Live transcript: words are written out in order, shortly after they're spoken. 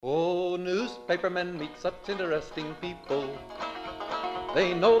newspapermen meet such interesting people.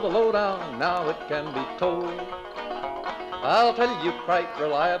 They know the lowdown, now it can be told. I'll tell you quite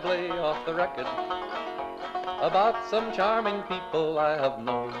reliably off the record about some charming people I have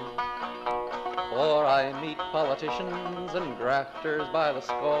known. For I meet politicians and grafters by the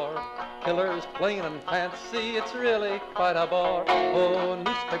score, killers plain and fancy, it's really quite a bore. Oh,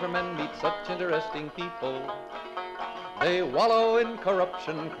 newspapermen meet such interesting people. They wallow in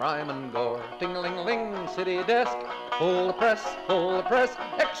corruption, crime and gore. Ting-a-ling-ling, city desk, pull the press,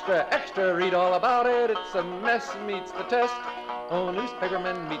 extra, extra, read all about it, it's a mess, meets the test. Oh,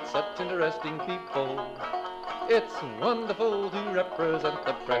 newspapermen meet such interesting people. It's wonderful to represent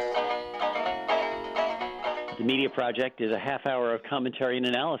the press. The Media Project is a half hour of commentary and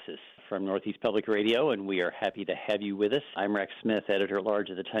analysis from Northeast Public Radio, and we are happy to have you with us. I'm Rex Smith, editor-at-large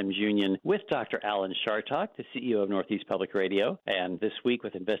of the Times-Union, with Dr. Alan Chartock, the CEO of Northeast Public Radio, and this week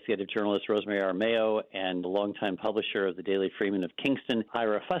with investigative journalist Rosemary Armao and the longtime publisher of the Daily Freeman of Kingston,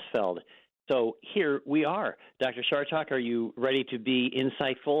 Ira Fusfeld. So here we are. Dr. Chartock, are you ready to be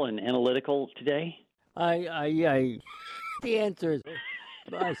insightful and analytical today? The answer is,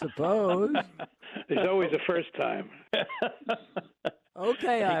 I suppose. There's always a first time.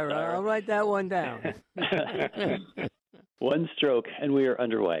 Okay, Ira, I'll write that one down. One stroke, and we are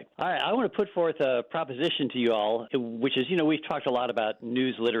underway. All right, I want to put forth a proposition to you all, which is, we've talked a lot about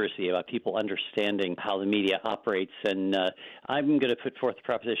news literacy, about people understanding how the media operates, and I'm going to put forth the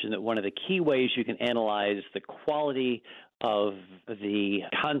proposition that one of the key ways you can analyze the quality of the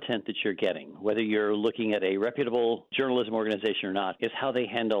content that you're getting, whether you're looking at a reputable journalism organization or not, is how they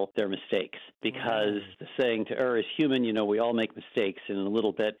handle their mistakes. Because the saying, to err is human, we all make mistakes, and in a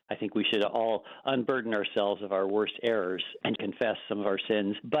little bit, I think we should all unburden ourselves of our worst errors and confess some of our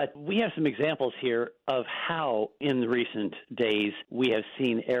sins. But we have some examples here of how, in the recent days, we have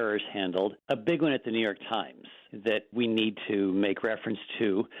seen errors handled. A big one at the New York Times that we need to make reference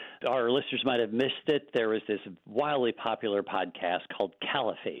to. Our listeners might have missed it. There was this wildly popular podcast called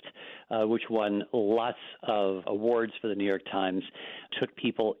Caliphate, which won lots of awards for the New York Times, took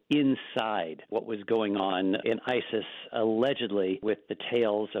people inside what was going on in ISIS, allegedly with the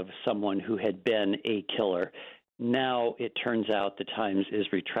tales of someone who had been a killer. Now it turns out the Times is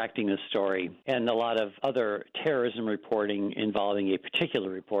retracting the story, and a lot of other terrorism reporting involving a particular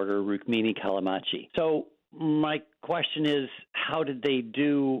reporter, Rukmini Callimachi. So my question is, how did they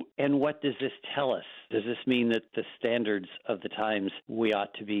do, and what does this tell us? Does this mean that the standards of the Times we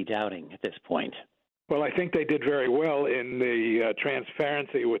ought to be doubting at this point? Well, I think they did very well in the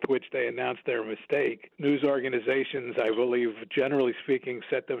transparency with which they announced their mistake. News organizations, I believe, generally speaking,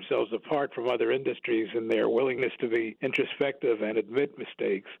 set themselves apart from other industries in their willingness to be introspective and admit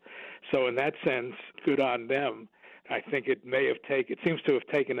mistakes. So in that sense, good on them. I think it seems to have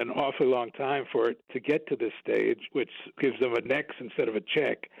taken an awfully long time for it to get to this stage, which gives them a next instead of a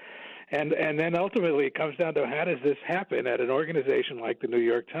check. And then ultimately it comes down to, how does this happen at an organization like the New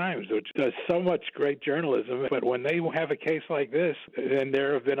York Times, which does so much great journalism? But when they have a case like this, and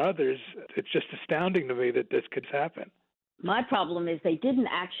there have been others, it's just astounding to me that this could happen. My problem is they didn't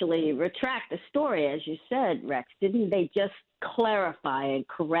actually retract the story, as you said, Rex. Didn't they just clarify and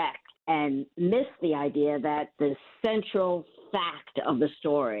correct and miss the idea that the central fact of the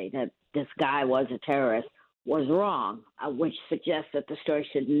story, that this guy was a terrorist, was wrong, which suggests that the story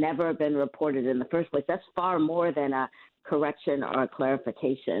should never have been reported in the first place? That's far more than a correction or a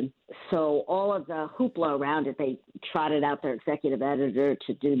clarification. So all of the hoopla around it, they trotted out their executive editor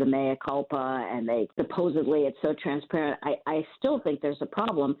to do the mea culpa, and they supposedly it's so transparent. I still think there's a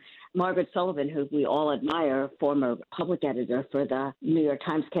problem. Margaret Sullivan, who we all admire, former public editor for the New York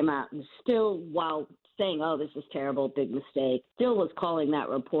Times, came out and still, while saying, oh, this is terrible, big mistake, still was calling that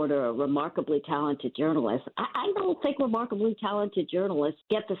reporter a remarkably talented journalist. I don't think remarkably talented journalists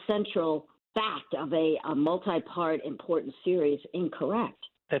get the central fact of a multi-part important series incorrect.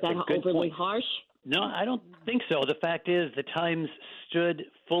 That's Is that a good overly point. harsh? No, I don't think so. The fact is the Times stood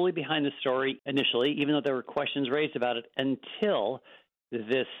fully behind the story initially, even though there were questions raised about it, until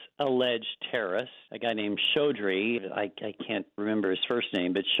this alleged terrorist, a guy named Chaudhry, I can't remember his first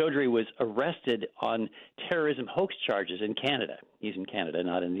name, but Chaudhry was arrested on terrorism hoax charges in Canada. He's in Canada,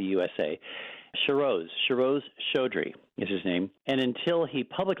 not in the USA. Shiroz Chaudhry is his name. And until he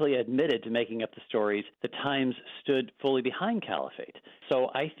publicly admitted to making up the stories, the Times stood fully behind Caliphate. So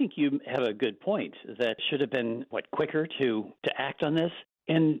I think you have a good point that should have been, quicker to act on this.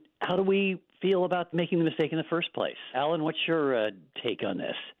 And how do we feel about making the mistake in the first place? Alan, what's your take on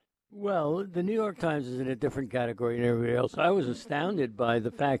this? Well, the New York Times is in a different category than everybody else. I was astounded by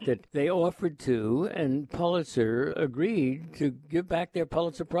the fact that they offered to, and Pulitzer agreed to give back their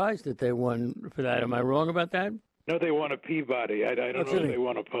Pulitzer Prize that they won for that. Am I wrong about that? No, they won a Peabody. I don't know if they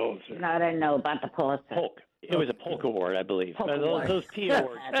won a Pulitzer. No, I don't know about the Pulitzer. Polk. It was a Polk Award, I believe. Polk Award. Those P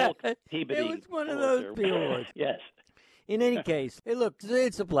awards. Polk, Peabody. It was one of Pulitzer. those P awards. Yes. In any case, hey, look,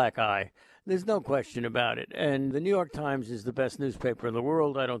 it's a black eye. There's no question about it. And the New York Times is the best newspaper in the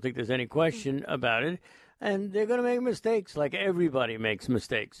world. I don't think there's any question about it. And they're going to make mistakes like everybody makes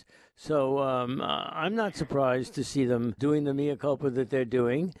mistakes. So I'm not surprised to see them doing the mea culpa that they're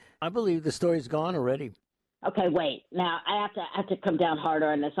doing. I believe the story's gone already. Okay, wait. Now, I have to come down harder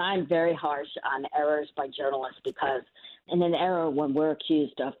on this. I'm very harsh on errors by journalists because in an era when we're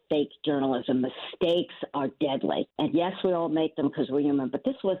accused of fake journalism, mistakes are deadly. And yes, we all make them because we're human, but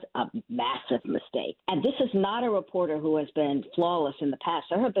this was a massive mistake. And this is not a reporter who has been flawless in the past.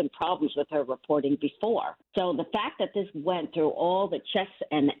 There have been problems with her reporting before. So the fact that this went through all the checks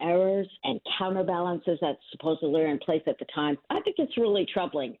and errors and counterbalances that supposedly were in place at the time, I think it's really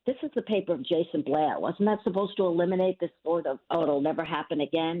troubling. This is the paper of Jason Blair. Wasn't that supposed to eliminate this sort of, oh, it'll never happen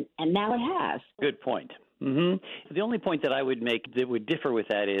again? And now it has. Good point. Mm-hmm. The only point that I would make that would differ with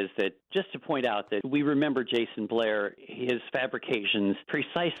that is that just to point out that we remember Jason Blair, his fabrications,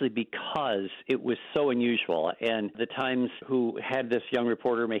 precisely because it was so unusual. And the Times, who had this young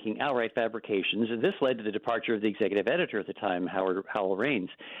reporter making outright fabrications, and this led to the departure of the executive editor at the time, Howell Raines.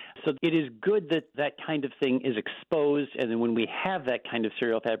 So it is good that that kind of thing is exposed, and then when we have that kind of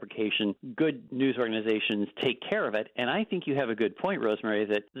serial fabrication, good news organizations take care of it. And I think you have a good point, Rosemary,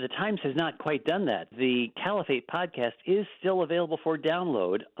 that the Times has not quite done that. The Caliphate podcast is still available for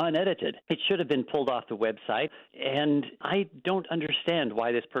download, unedited. It should have been pulled off the website, and I don't understand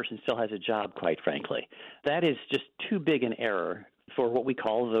why this person still has a job, quite frankly. That is just too big an error for what we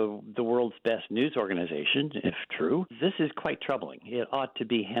call the world's best news organization, if true. This is quite troubling. It ought to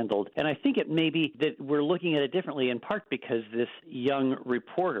be handled. And I think it may be that we're looking at it differently in part because this young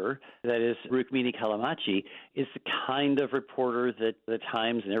reporter, that is Rukmini Callimachi, is the kind of reporter that the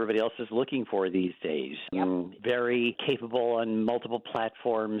Times and everybody else is looking for these days. Yep. Very capable on multiple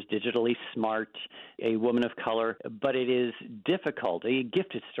platforms, digitally smart, a woman of color. But it is difficult, a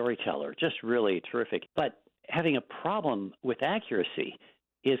gifted storyteller, just really terrific. But having a problem with accuracy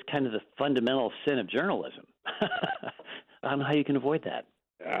is kind of the fundamental sin of journalism. I don't know how you can avoid that.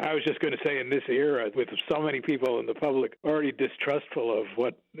 I was just going to say, in this era, with so many people in the public already distrustful of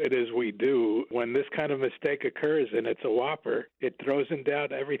what it is we do, when this kind of mistake occurs and it's a whopper, it throws in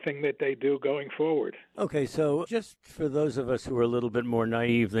doubt everything that they do going forward. Okay, so just for those of us who are a little bit more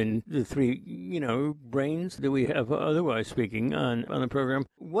naive than the three, brains that we have otherwise speaking on the program,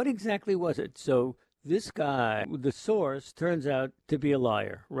 what exactly was it? So this guy, the source, turns out to be a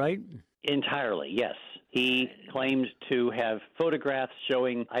liar, right? Entirely, yes. He claimed to have photographs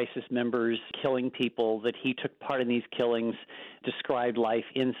showing ISIS members killing people, that he took part in these killings, described life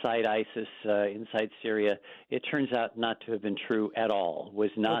inside ISIS, inside Syria. It turns out not to have been true at all, was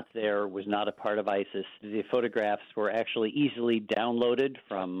not there, was not a part of ISIS. The photographs were actually easily downloaded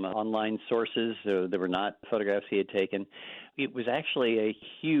from online sources. They were not photographs he had taken. It was actually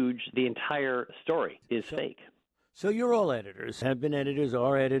the entire story is fake. So you're all editors, have been editors,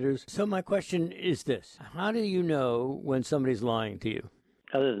 are editors. So my question is this. How do you know when somebody's lying to you?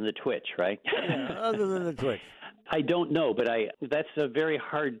 Other than the twitch, right? Yeah, other than the twitch. I don't know, but that's a very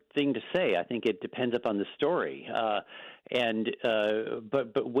hard thing to say. I think it depends upon the story.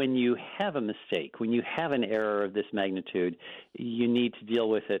 But when you have a mistake, when you have an error of this magnitude, you need to deal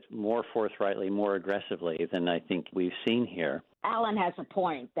with it more forthrightly, more aggressively than I think we've seen here. Alan has a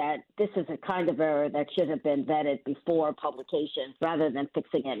point that this is a kind of error that should have been vetted before publication rather than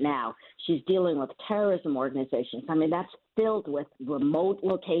fixing it now. She's dealing with terrorism organizations. I mean, that's filled with remote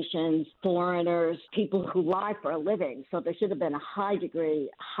locations, foreigners, people who lie for a living. So there should have been a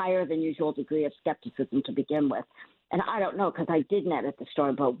higher than usual degree of skepticism to begin with. And I don't know, because I didn't edit the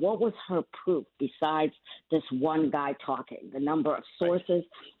story, but what was her proof besides this one guy talking, the number of sources?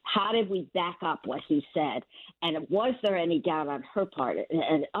 How did we back up what he said? And was there any doubt on her part?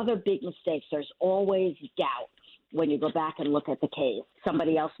 And other big mistakes, there's always doubt when you go back and look at the case.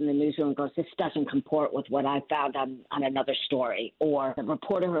 Somebody else in the newsroom goes, this doesn't comport with what I found on another story. Or the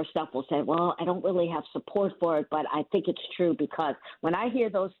reporter herself will say, well, I don't really have support for it, but I think it's true because when I hear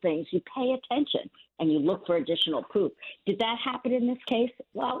those things, you pay attention and you look for additional proof. Did that happen in this case?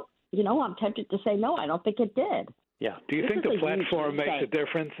 Well, I'm tempted to say no, I don't think it did. Yeah. Do you think the platform makes a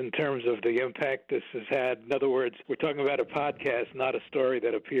difference in terms of the impact this has had? In other words, we're talking about a podcast, not a story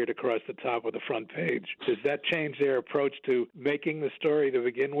that appeared across the top of the front page. Does that change their approach to making the story to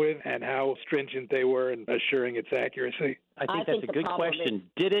begin with and how stringent they were in assuring its accuracy? I think that's a good question.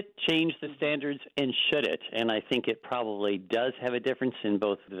 Did it change the standards, and should it? And I think it probably does have a difference in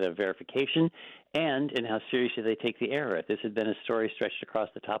both the verification and in how seriously they take the error. If this had been a story stretched across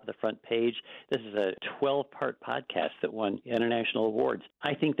the top of the front page, this is a 12-part podcast that won international awards.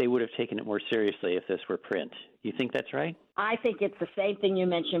 I think they would have taken it more seriously if this were print. You think that's right? I think it's the same thing you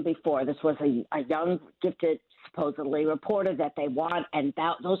mentioned before. This was a young, gifted, supposedly reporter that they want, and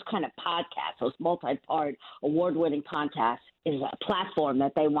those kind of podcasts, those multi-part, award-winning podcasts, is a platform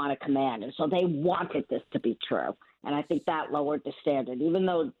that they want to command. And so they wanted this to be true. And I think that lowered the standard. Even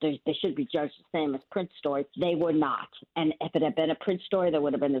though they should be judged the same as print stories, they were not. And if it had been a print story, there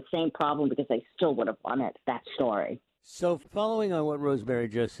would have been the same problem because they still would have wanted that story. So following on what Rosemary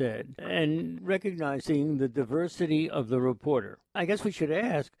just said and recognizing the diversity of the reporter, I guess we should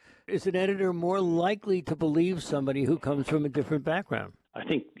ask, is an editor more likely to believe somebody who comes from a different background? I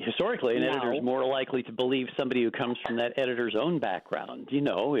think historically an editor is more likely to believe somebody who comes from that editor's own background. You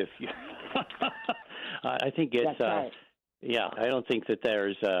know, if you I think it's right. Yeah, I don't think that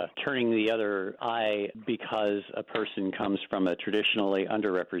there's turning the other eye because a person comes from a traditionally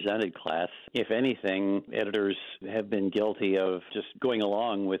underrepresented class. If anything, editors have been guilty of just going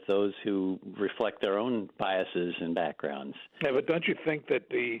along with those who reflect their own biases and backgrounds. Yeah, but don't you think that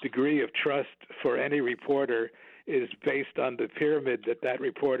the degree of trust for any reporter is based on the pyramid that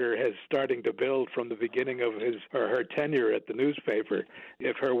reporter has starting to build from the beginning of his or her tenure at the newspaper?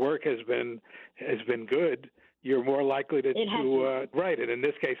 If her work has been good, you're more likely to write it. In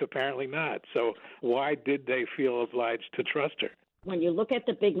this case, apparently not. So why did they feel obliged to trust her? When you look at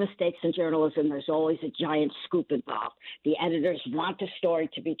the big mistakes in journalism, there's always a giant scoop involved. The editors want the story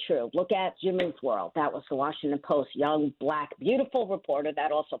to be true. Look at Jimmy's World. That was the Washington Post, young, black, beautiful reporter.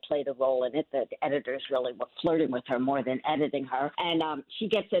 That also played a role in it. The editors really were flirting with her more than editing her. And she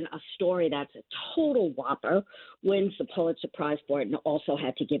gets in a story that's a total whopper, wins the Pulitzer Prize for it, and also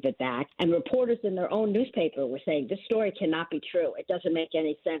had to give it back. And reporters in their own newspaper were saying, this story cannot be true. It doesn't make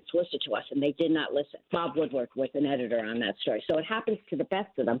any sense. Listen to us. And they did not listen. Bob Woodward was an editor on that story. So it happens to the best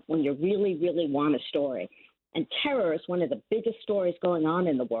of them when you really, really want a story. And terror is one of the biggest stories going on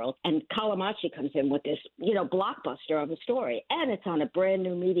in the world. And Calamachi comes in with this, blockbuster of a story. And it's on a brand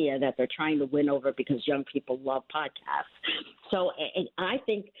new media that they're trying to win over because young people love podcasts. So I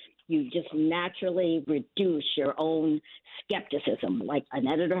think you just naturally reduce your own skepticism. Like an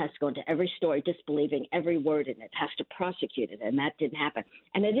editor has to go into every story disbelieving every word in it, has to prosecute it, and that didn't happen.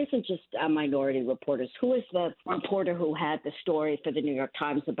 And it isn't just minority reporters. Who is the reporter who had the story for the New York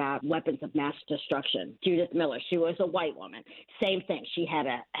Times about weapons of mass destruction? Judith Miller. She was a white woman. Same thing. She had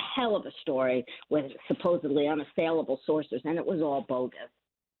a hell of a story with supposedly unassailable sources, and it was all bogus.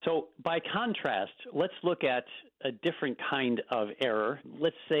 So by contrast, let's look at a different kind of error,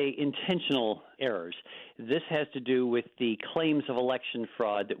 let's say intentional errors. This has to do with the claims of election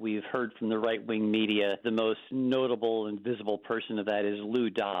fraud that we've heard from the right-wing media. The most notable and visible person of that is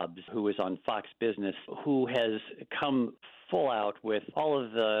Lou Dobbs, who is on Fox Business, who has come full out with all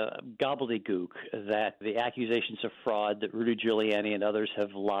of the gobbledygook that the accusations of fraud that Rudy Giuliani and others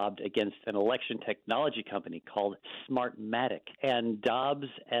have lobbed against an election technology company called Smartmatic. And Dobbs,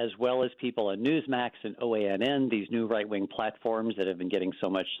 as well as people on Newsmax and OANN, these new right-wing platforms that have been getting so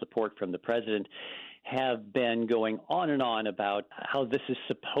much support from the president, have been going on and on about how this is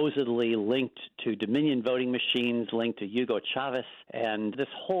supposedly linked to Dominion voting machines, linked to Hugo Chavez, and this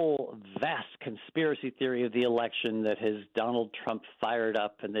whole vast conspiracy theory of the election that has Donald Trump fired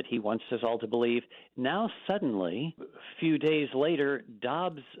up and that he wants us all to believe. Now suddenly, a few days later,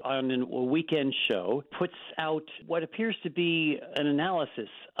 Dobbs on a weekend show puts out what appears to be an analysis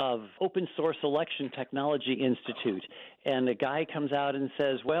of Open Source Election Technology Institute. And the guy comes out and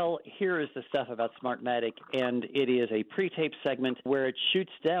says, well, here is the stuff about Smartmatic, and it is a pre-taped segment where it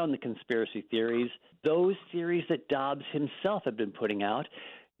shoots down the conspiracy theories, those theories that Dobbs himself had been putting out.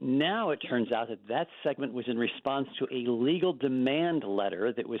 Now it turns out that that segment was in response to a legal demand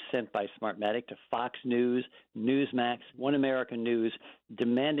letter that was sent by Smartmatic to Fox News, Newsmax, One American News,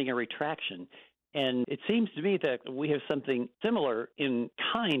 demanding a retraction. And it seems to me that we have something similar in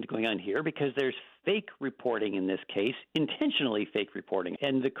kind going on here because there's fake reporting in this case, intentionally fake reporting.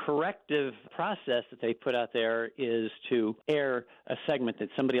 And the corrective process that they put out there is to air a segment that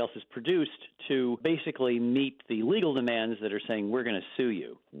somebody else has produced to basically meet the legal demands that are saying, we're going to sue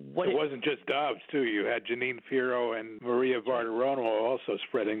you. It wasn't just Dobbs, too. You had Janine Pirro and Maria Bartiromo also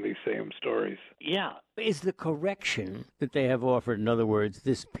spreading these same stories. Yeah. Is the correction that they have offered, in other words,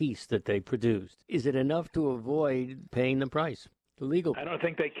 this piece that they produced, is it enough to avoid paying the price, the legal price? I don't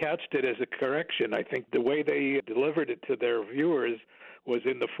think they couched it as a correction. I think the way they delivered it to their viewers was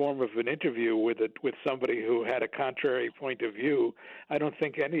in the form of an interview with somebody who had a contrary point of view. I don't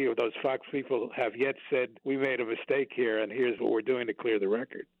think any of those Fox people have yet said, we made a mistake here, and here's what we're doing to clear the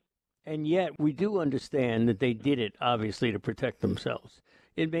record. And yet we do understand that they did it, obviously, to protect themselves.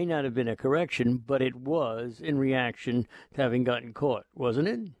 It may not have been a correction, but it was in reaction to having gotten caught, wasn't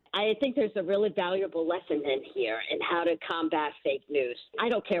it? I think there's a really valuable lesson in here in how to combat fake news. I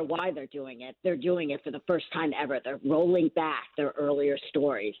don't care why they're doing it. They're doing it for the first time ever. They're rolling back their earlier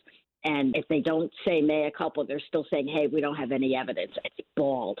stories. And if they don't say mea culpa, they're still saying, hey, we don't have any evidence. It's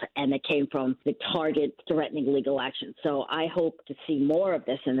bald. And it came from the target threatening legal action. So I hope to see more of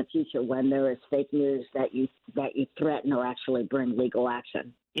this in the future when there is fake news that you threaten or actually bring legal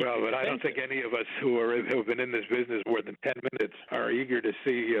action. Well, but I don't think any of us who have been in this business more than 10 minutes are eager to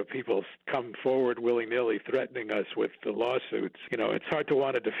see people come forward willy-nilly threatening us with the lawsuits. You know, it's hard to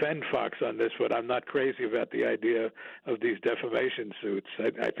want to defend Fox on this, but I'm not crazy about the idea of these defamation suits.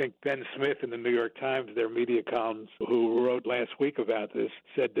 I think Ben Smith in the New York Times, their media columns, who wrote last week about this,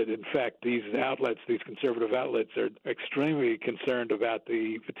 said that, in fact, these conservative outlets are extremely concerned about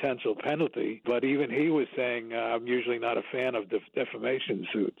the potential penalty. But even he was saying, I'm usually not a fan of defamation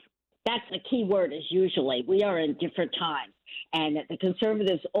suits. That's the key word, is usually. We are in different times. And the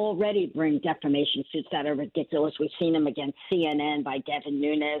conservatives already bring defamation suits that are ridiculous. We've seen them against CNN by Devin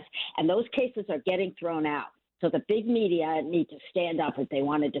Nunes. And those cases are getting thrown out. So the big media need to stand up if they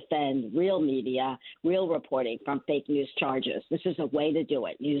want to defend real media, real reporting from fake news charges. This is a way to do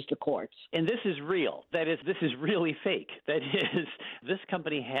it. Use the courts. And this is real. That is, this is really fake. That is, this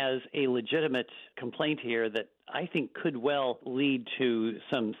company has a legitimate complaint here that I think could well lead to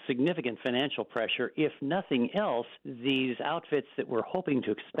some significant financial pressure. If nothing else, these outfits that we're hoping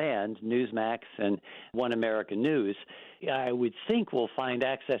to expand, Newsmax and One American News, I would think will find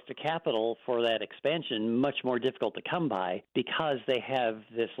access to capital for that expansion much more difficult to come by because they have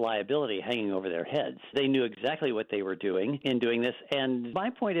this liability hanging over their heads. They knew exactly what they were doing in doing this. And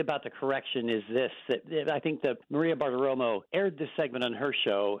my point about the correction is this, that I think that Maria Bartiromo aired this segment on her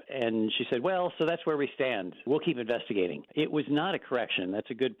show, and she said, well, so that's where we stand. We'll keep investigating. It was not a correction.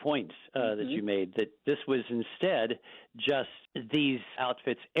 That's a good point that you made, that this was instead just these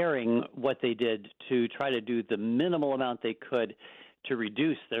outfits airing what they did to try to do the minimal amount they could to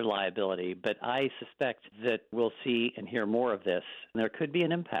reduce their liability. But I suspect that we'll see and hear more of this, and there could be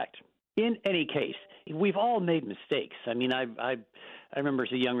an impact. In any case, we've all made mistakes. I mean, I remember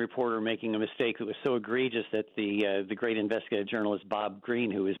as a young reporter making a mistake that was so egregious that the great investigative journalist Bob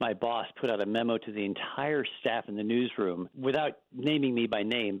Greene, who was my boss, put out a memo to the entire staff in the newsroom without naming me by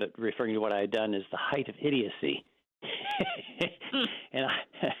name, but referring to what I had done as the height of idiocy. And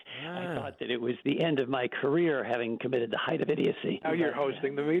I thought that it was the end of my career having committed the height of idiocy. Now you're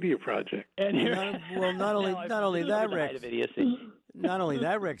hosting the Media Project. And not only that, Rex. Not only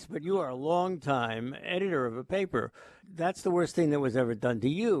that, Rex, but you are a long-time editor of a paper. That's the worst thing that was ever done to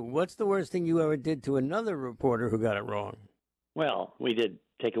you. What's the worst thing you ever did to another reporter who got it wrong? Well, we did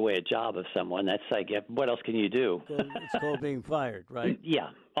take away a job of someone. That's like, what else can you do? It's called being fired, right? Yeah.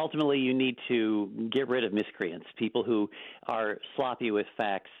 Ultimately, you need to get rid of miscreants, people who are sloppy with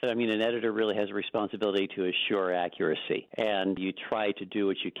facts. I mean, an editor really has a responsibility to assure accuracy, and you try to do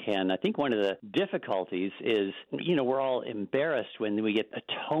what you can. I think one of the difficulties is, we're all embarrassed when we get a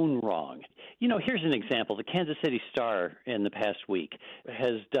tone wrong. Here's an example. The Kansas City Star in the past week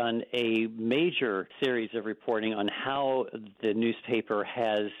has done a major series of reporting on how the newspaper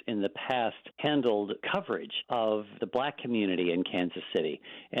has in the past handled coverage of the black community in Kansas City.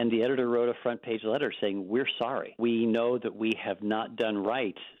 And the editor wrote a front-page letter saying, we're sorry. We know that we have not done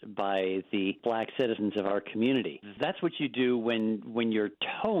right by the black citizens of our community. That's what you do when your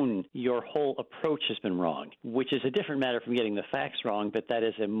tone, your whole approach has been wrong, which is a different matter from getting the facts wrong, but that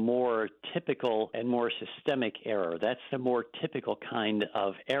is a more typical and more systemic error. That's a more typical kind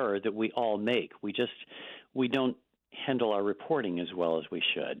of error that we all make. We don't handle our reporting as well as we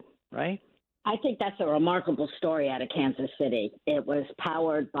should, right? I think that's a remarkable story out of Kansas City. It was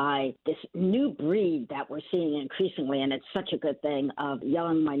powered by this new breed that we're seeing increasingly, and it's such a good thing, of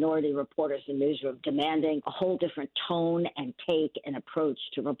young minority reporters in newsroom demanding a whole different tone and take and approach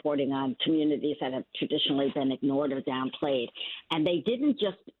to reporting on communities that have traditionally been ignored or downplayed. And they didn't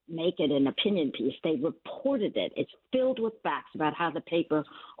just make it an opinion piece. They reported it. It's filled with facts about how the paper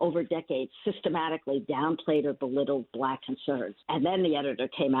over decades systematically downplayed or belittled black concerns. And then the editor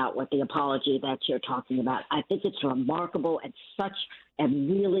came out with the apology that you're talking about. I think it's remarkable and such a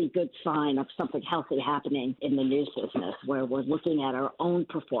really good sign of something healthy happening in the news business, where we're looking at our own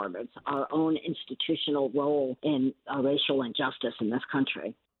performance, our own institutional role in racial injustice in this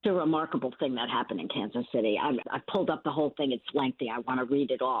country. It's a remarkable thing that happened in Kansas City. I pulled up the whole thing. It's lengthy. I want to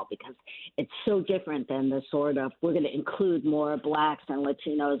read it all because it's so different than the sort of, we're going to include more blacks and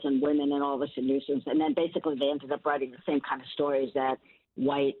Latinos and women and all this in newsrooms. And then basically they ended up writing the same kind of stories that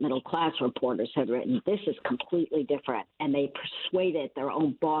white middle-class reporters had written. This is completely different. And they persuaded their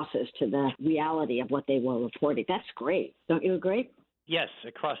own bosses to the reality of what they were reporting. That's great. Don't you agree? Yes,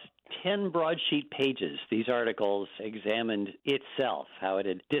 across 10 broadsheet pages, these articles examined itself, how it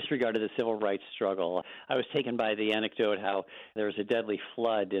had disregarded the civil rights struggle. I was taken by the anecdote how there was a deadly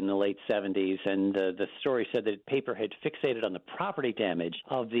flood in the late 70s, and the story said that the paper had fixated on the property damage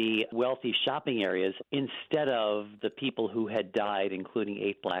of the wealthy shopping areas instead of the people who had died, including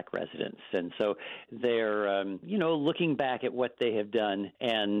 8 black residents. And so they're, looking back at what they have done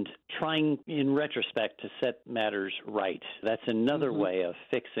and trying, in retrospect, to set matters right. That's another way of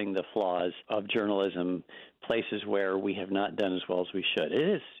fixing the flaws of journalism, places where we have not done as well as we should.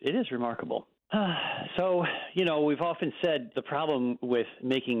 It is remarkable. So, we've often said the problem with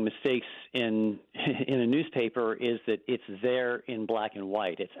making mistakes in a newspaper is that it's there in black and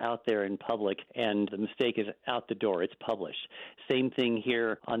white. It's out there in public, and the mistake is out the door. It's published. Same thing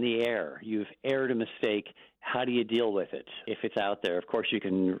here on the air. You've aired a mistake. How do you deal with it if it's out there? Of course, you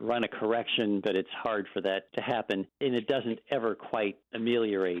can run a correction, but it's hard for that to happen, and it doesn't ever quite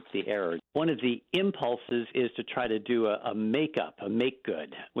ameliorate the error. One of the impulses is to try to do a make-up, a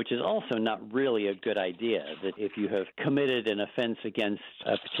make-good, which is also not really a good idea, that if you have committed an offense against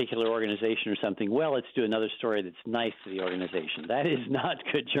a particular organization or something, well, let's do another story that's nice to the organization. That is not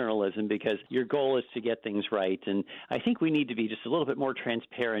good journalism, because your goal is to get things right, and I think we need to be just a little bit more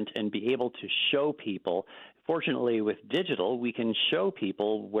transparent and be able to show people. Fortunately, with digital, we can show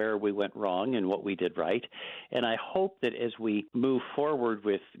people where we went wrong and what we did right. And I hope that as we move forward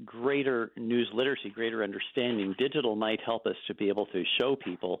with greater news literacy, greater understanding, digital might help us to be able to show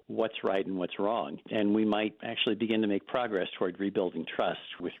people what's right and what's wrong. And we might actually begin to make progress toward rebuilding trust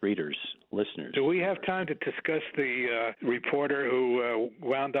with readers, listeners. Do we have time to discuss the reporter who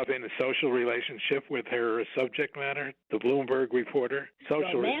wound up in a social relationship with her subject matter, the Bloomberg reporter?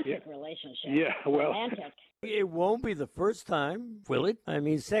 Romantic relationship. Yeah, well. Romantic. It won't be the first time, will it? I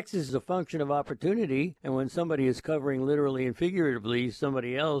mean, sex is a function of opportunity, and when somebody is covering literally and figuratively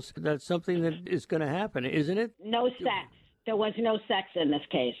somebody else, that's something that is going to happen, isn't it? No sex. There was no sex in this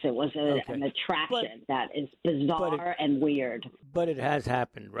case. It was an attraction that is bizarre and weird. But it has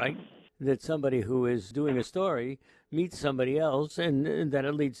happened, right? That somebody who is doing a story meets somebody else, and then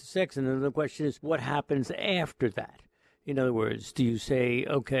it leads to sex. And then the question is, what happens after that? In other words, do you say,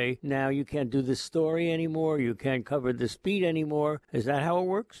 okay, now you can't do this story anymore, you can't cover this beat anymore? Is that how it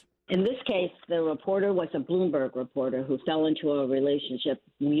works? In this case, the reporter was a Bloomberg reporter who fell into a relationship,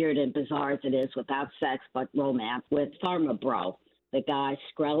 weird and bizarre as it is, without sex but romance, with Pharma Bro. The guy,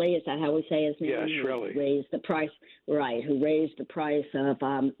 Shkreli, is that how we say his name? Yeah, Shkreli. Who raised the price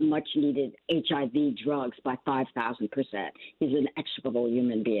of much-needed HIV drugs by 5,000%. He's an execrable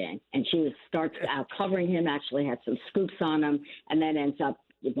human being. And she starts out covering him, actually had some scoops on him, and then ends up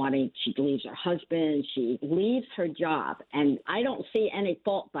she leaves her husband, she leaves her job. And I don't see any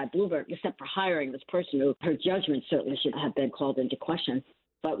fault by Bloomberg except for hiring this person who her judgment certainly should have been called into question.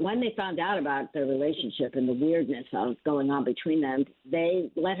 But when they found out about their relationship and the weirdness of going on between them, they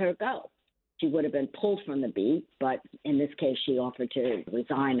let her go. She would have been pulled from the beat, but in this case, she offered to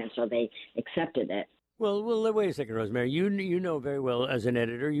resign, and so they accepted it. Well, wait a second, Rosemary. You know very well as an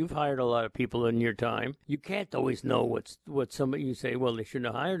editor, you've hired a lot of people in your time. You can't always know what somebody, you say, well, they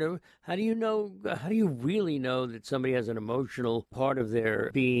shouldn't have hired them. How do you really know that somebody has an emotional part of their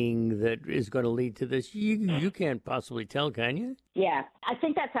being that is going to lead to this? You can't possibly tell, can you? Yeah, I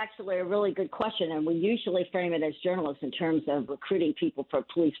think that's actually a really good question, and we usually frame it as journalists in terms of recruiting people for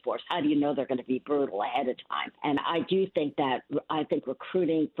police force. How do you know they're going to be brutal ahead of time? And I think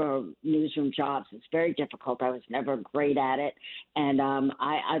recruiting for newsroom jobs is very difficult. I was never great at it, and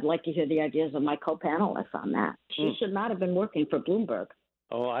I'd like to hear the ideas of my co-panelists on that. She should not have been working for Bloomberg.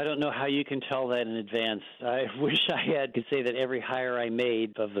 Oh, I don't know how you can tell that in advance. I wish I could say that every hire I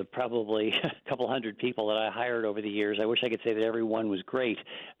made of the probably a couple hundred people that I hired over the years, I wish I could say that every one was great.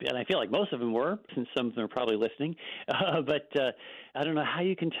 And I feel like most of them were, since some of them are probably listening. But I don't know how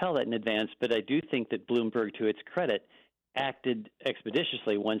you can tell that in advance, but I do think that Bloomberg, to its credit, acted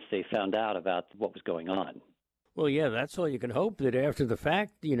expeditiously once they found out about what was going on. Well, yeah, that's all you can hope, that after the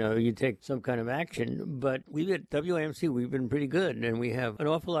fact, you take some kind of action. But we at WAMC, we've been pretty good, and we have an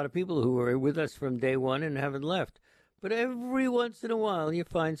awful lot of people who are with us from day one and haven't left. But every once in a while, you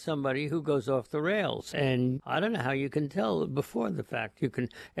find somebody who goes off the rails. And I don't know how you can tell before the fact. You can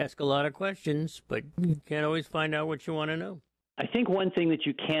ask a lot of questions, but you can't always find out what you want to know. I think one thing that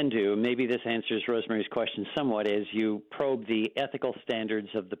you can do, maybe this answers Rosemary's question somewhat, is you probe the ethical standards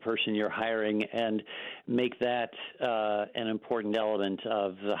of the person you're hiring and make that an important element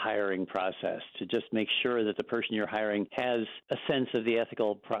of the hiring process, to just make sure that the person you're hiring has a sense of the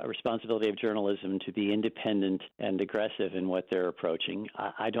ethical responsibility of journalism to be independent and aggressive in what they're approaching.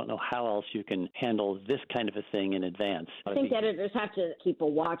 I don't know how else you can handle this kind of a thing in advance. I think editors have to keep a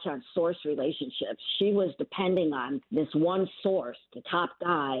watch on source relationships. She was depending on this one source, the top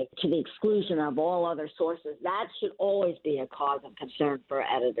guy, to the exclusion of all other sources. That should always be a cause of concern for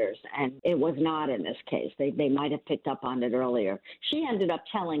editors, and it was not in this case. They might have picked up on it earlier. She ended up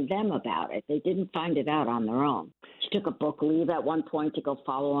telling them about it. They didn't find it out on their own. She took a book leave at one point to go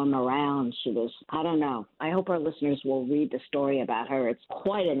follow him around. She was, I don't know. I hope our listeners will read the story about her. It's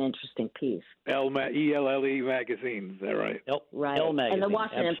quite an interesting piece. ELLE magazine, is that right? Right. Elle magazine. And the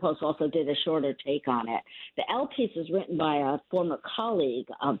Washington Post also did a shorter take on it. The Elle piece is written by a former colleague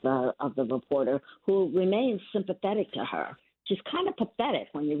of the reporter who remains sympathetic to her. She's kind of pathetic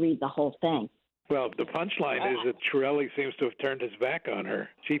when you read the whole thing. Well, the punchline is that Chiarelli seems to have turned his back on her.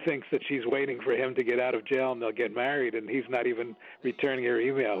 She thinks that she's waiting for him to get out of jail and they'll get married, and he's not even returning her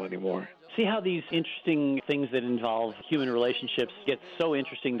email anymore. See how these interesting things that involve human relationships get so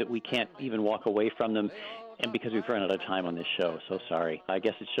interesting that we can't even walk away from them, and because we've run out of time on this show. So sorry. I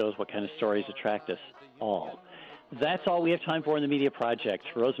guess it shows what kind of stories attract us all. That's all we have time for in the Media Project.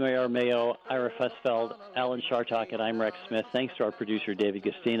 Rosemary Armao, Ira Fusfeld, Alan Chartock, and I'm Rex Smith. Thanks to our producer, David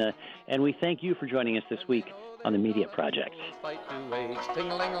Gastina. And we thank you for joining us this week on the Media Project. Fight to wage,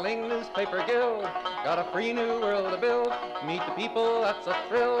 ting-a-ling-a-ling, newspaper guild. Got a free new world to build. Meet the people, that's a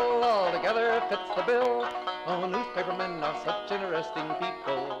thrill. All together fits the bill. Oh, newspapermen are such interesting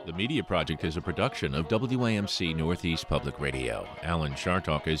people. The Media Project is a production of WAMC Northeast Public Radio. Alan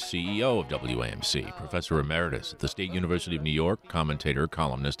Chartock is CEO of WAMC, Professor Emeritus at the State University of New York, commentator,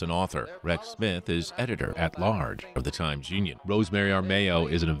 columnist, and author. Rex Smith is editor-at-large of the Times-Union. Rosemary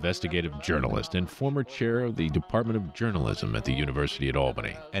Armao is an investigative journalist and former chair of the Department of Journalism at the University at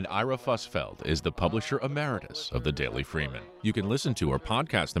Albany. And Ira Fusfeld is the publisher emeritus of the Daily Freeman. You can listen to or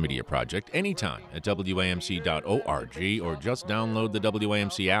podcast the Media Project anytime at WAMC.org or just download the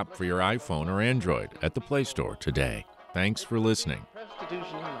WAMC app for your iPhone or Android at the Play Store today. Thanks for listening.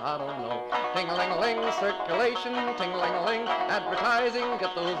 Prostitution, I don't know. Ting-a-ling-a-ling, circulation, ting-a-ling-a-ling, advertising,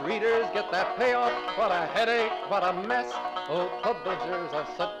 get those readers, get that payoff. What a headache, what a mess. Oh, publishers are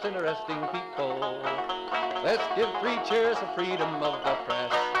such interesting people. Let's give 3 cheers for freedom of the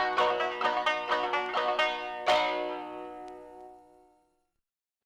press.